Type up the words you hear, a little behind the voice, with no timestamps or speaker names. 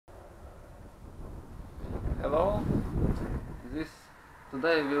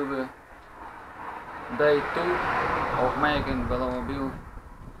Today will be day 2 of making velomobile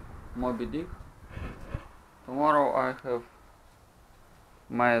Mobi-D. Tomorrow I have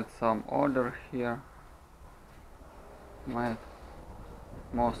made some order here, made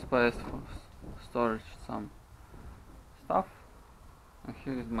more space for storage some stuff, and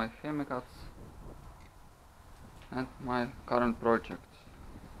here is my chemicals and my current project.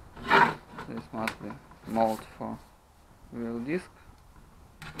 This must be mold for wheel disc,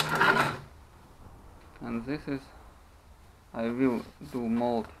 and this is I will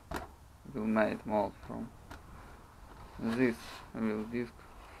make mold from this wheel disc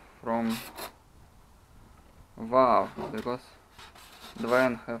from valve, because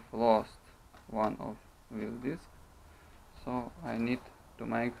Dwayne have lost one of wheel disc, so I need to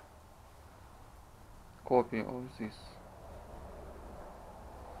make copy of this.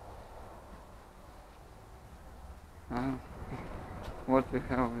 What we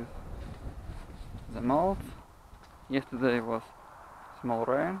have is the mold. Yesterday was small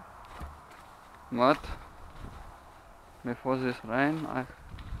rain, but before this rain I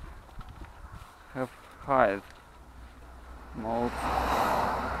have hide mold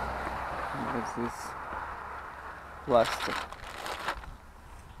with this plastic.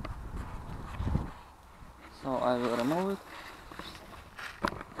 So I will remove it.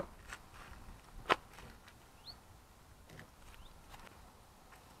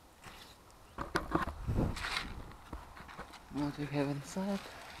 What we have inside?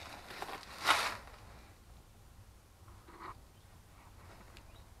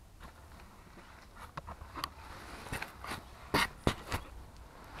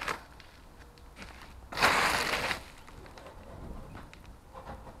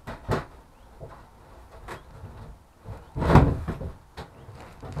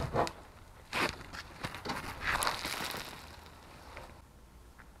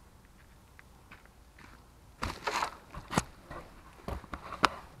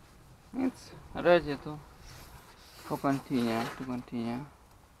 It's ready to continue.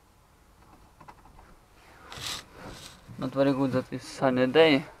 Not very good that it's sunny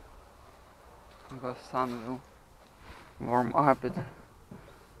day, because sun will warm up it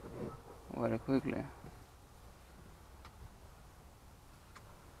very quickly.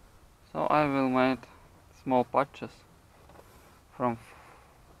 So I will make small patches from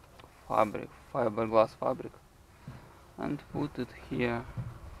fiberglass fabric, and put it here.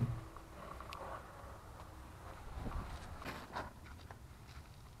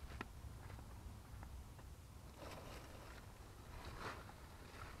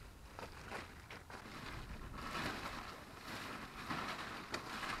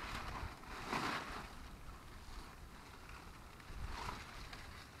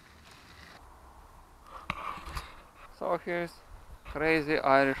 So here's crazy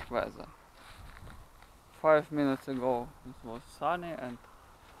Irish weather. 5 minutes ago it was sunny and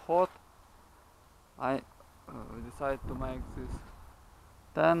hot. I decided to make this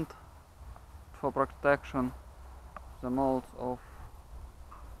tent for protection the molds of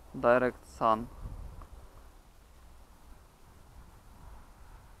direct sun.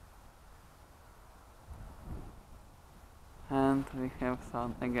 And we have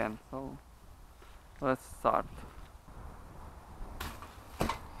sun again, so let's start.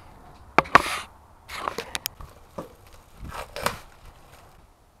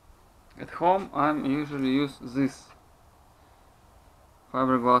 At home I'm usually use this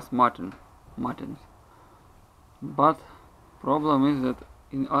fiberglass matting, but problem is that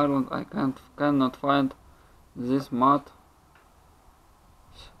in Ireland I cannot find this mat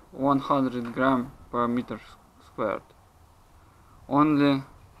 100 gram per meter squared, only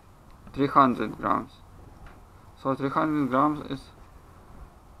 300 grams. So 300 grams is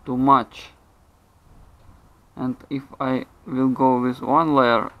too much, and if I will go with one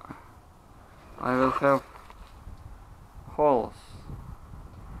layer I will have holes,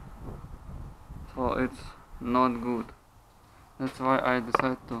 so it's not good. That's why I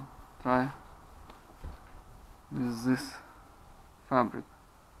decided to try with this fabric.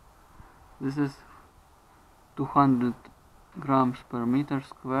 This is 200 grams per meter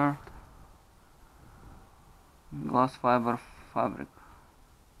squared glass fiber fabric.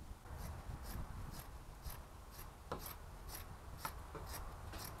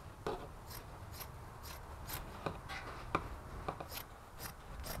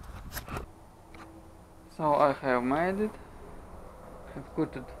 So I have made it, have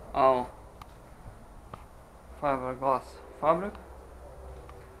coated all fiberglass fabric.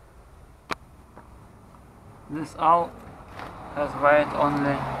 This all has weight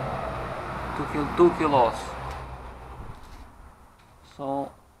only 2 kilos.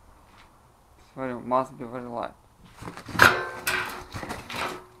 so must be very light.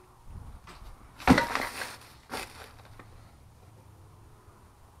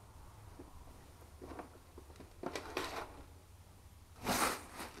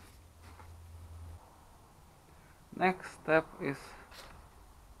 Next step is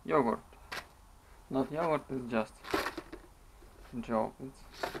yogurt. Not yogurt, it's just joke. It's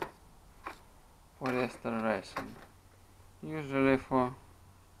polyester resin. Usually for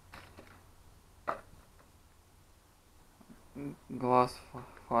glass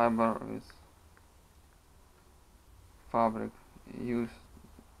fiber with fabric use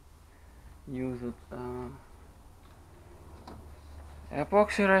it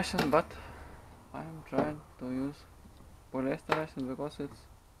epoxy resin, but I'm trying to use polyester resin because it's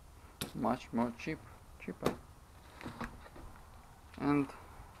much more cheaper, and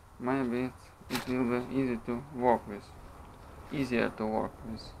maybe it will be easier to work with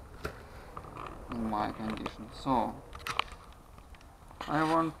in my condition. So I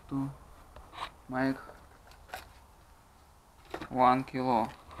want to make 1 kilo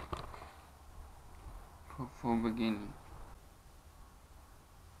for beginning.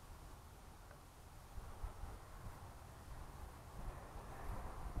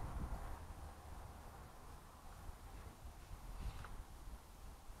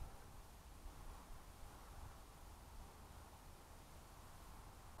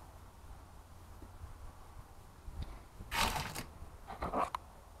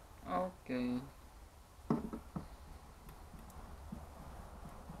 Okay.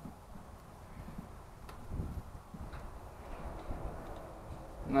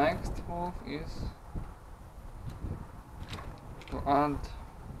 Next move is to add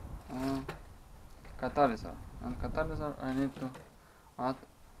catalyzer, and catalyzer I need to add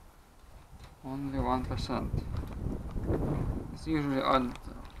only 1%. It's usually added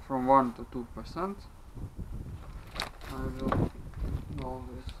from 1 to 2%. I will know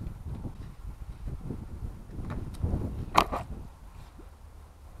this.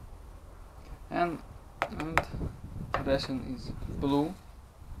 And resin is blue.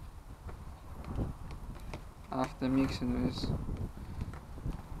 After mixing with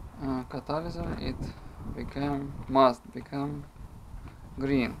catalyzer, it must become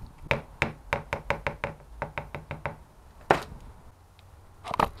green.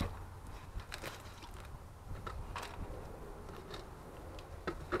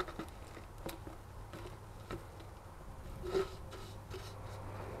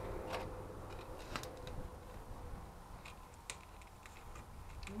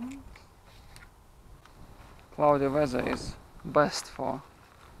 Cloudy weather is best for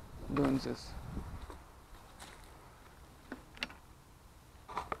doing this.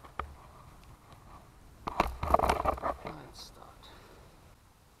 Let's start.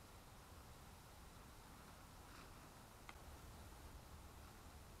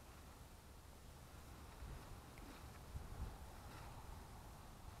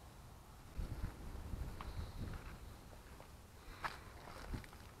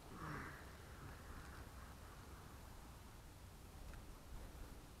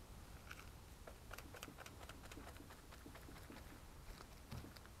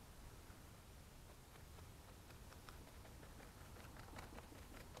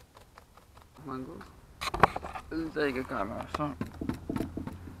 Mango. I'll take a camera. So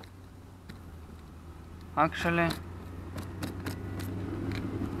actually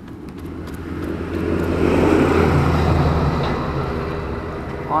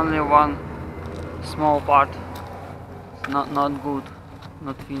only one small part is not good,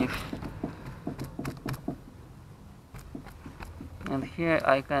 not finished. And here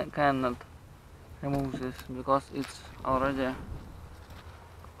I cannot remove this because it's already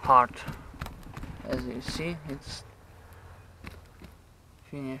hard. As you see, it's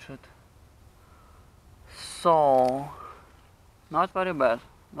finished. So not very bad.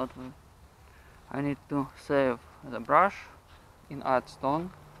 I need to save the brush in add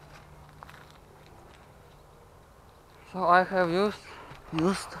stone. So I have used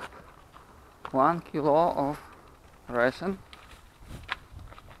 1 kilo of resin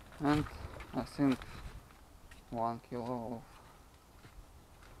and I think 1 kilo of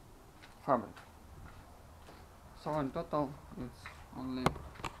fabric. So in total it's only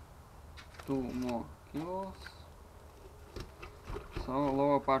 2 more kilos. So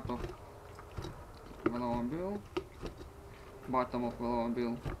lower part of velomobile, bottom of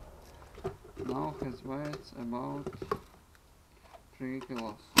velomobile now has weights about 3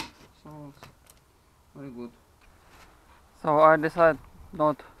 kilos. So it's very good. So I decided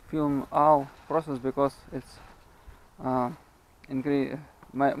not film all process because it's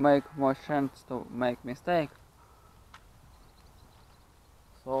make more chance to make mistake.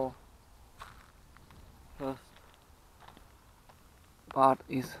 So first part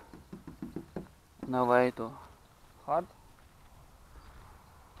is no way to hard,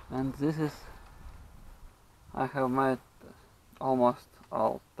 and this is I have made almost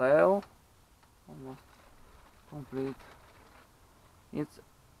all tail, almost complete. It's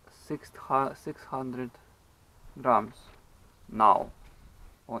 600 grams now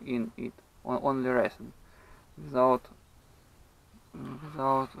in it, only resin, without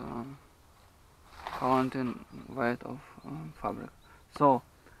counting weight of fabric. So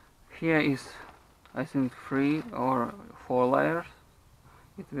here is, I think, 3 or 4 layers.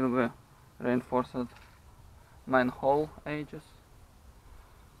 It will be reinforced main hole edges.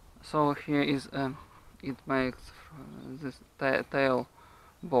 So here is it makes this tail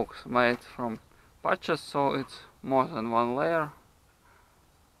box made from patches, so it's more than 1 layer.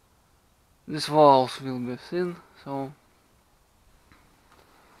 These walls will be thin, so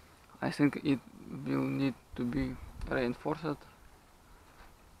I think it will need to be reinforced,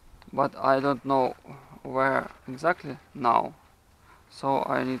 but I don't know where exactly now, so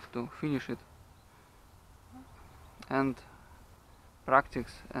I need to finish it, and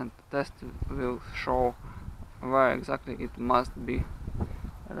practice and test will show where exactly it must be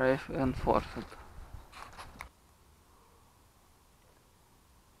reinforced.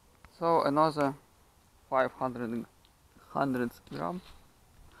 So another 500 grams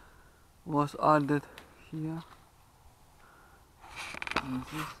was added here in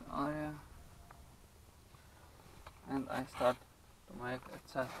this area, and I start to make a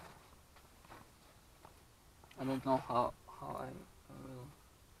set. I don't know how I will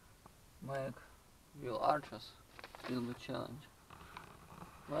make wheel arches. It will be a challenge,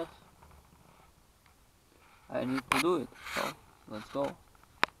 but I need to do it, so let's go.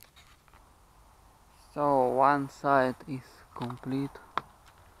 So one side is complete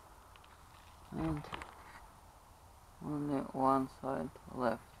and only one side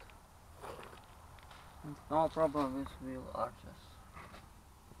left, and no problem with wheel arches.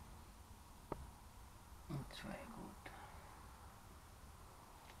 It's very good.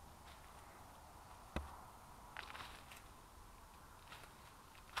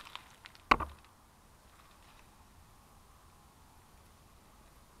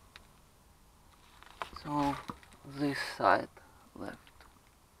 So this side left.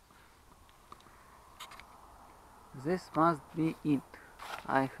 This must be it.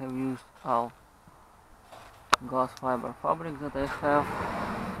 I have used all glass fiber fabric that I have.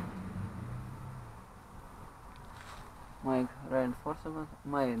 Made reinforcements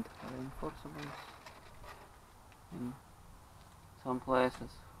in some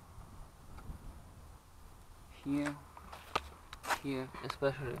places. Here,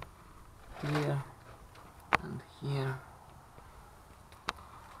 especially here and here,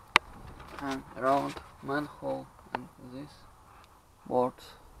 and around manhole and these boards.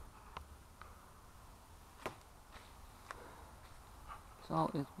 So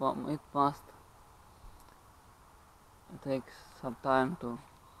it must take some time to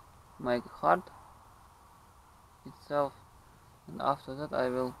make hard itself, and after that I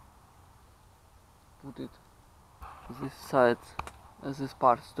will put it these sides, these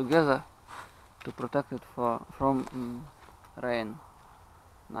parts together to protect it from rain,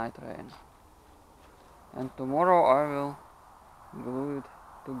 night rain. And tomorrow I will glue it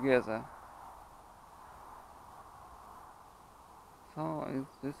together. So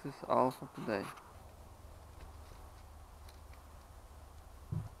this is all for today.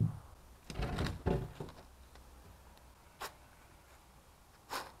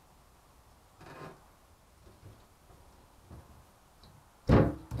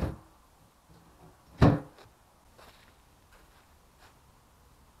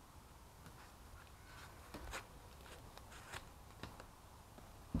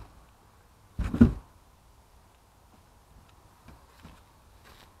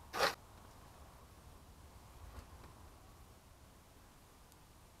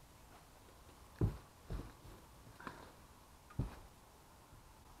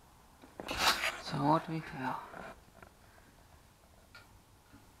 So what we have?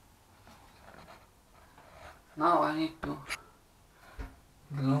 Now I need to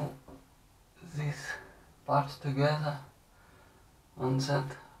glue these parts together on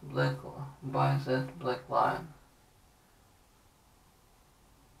that black line.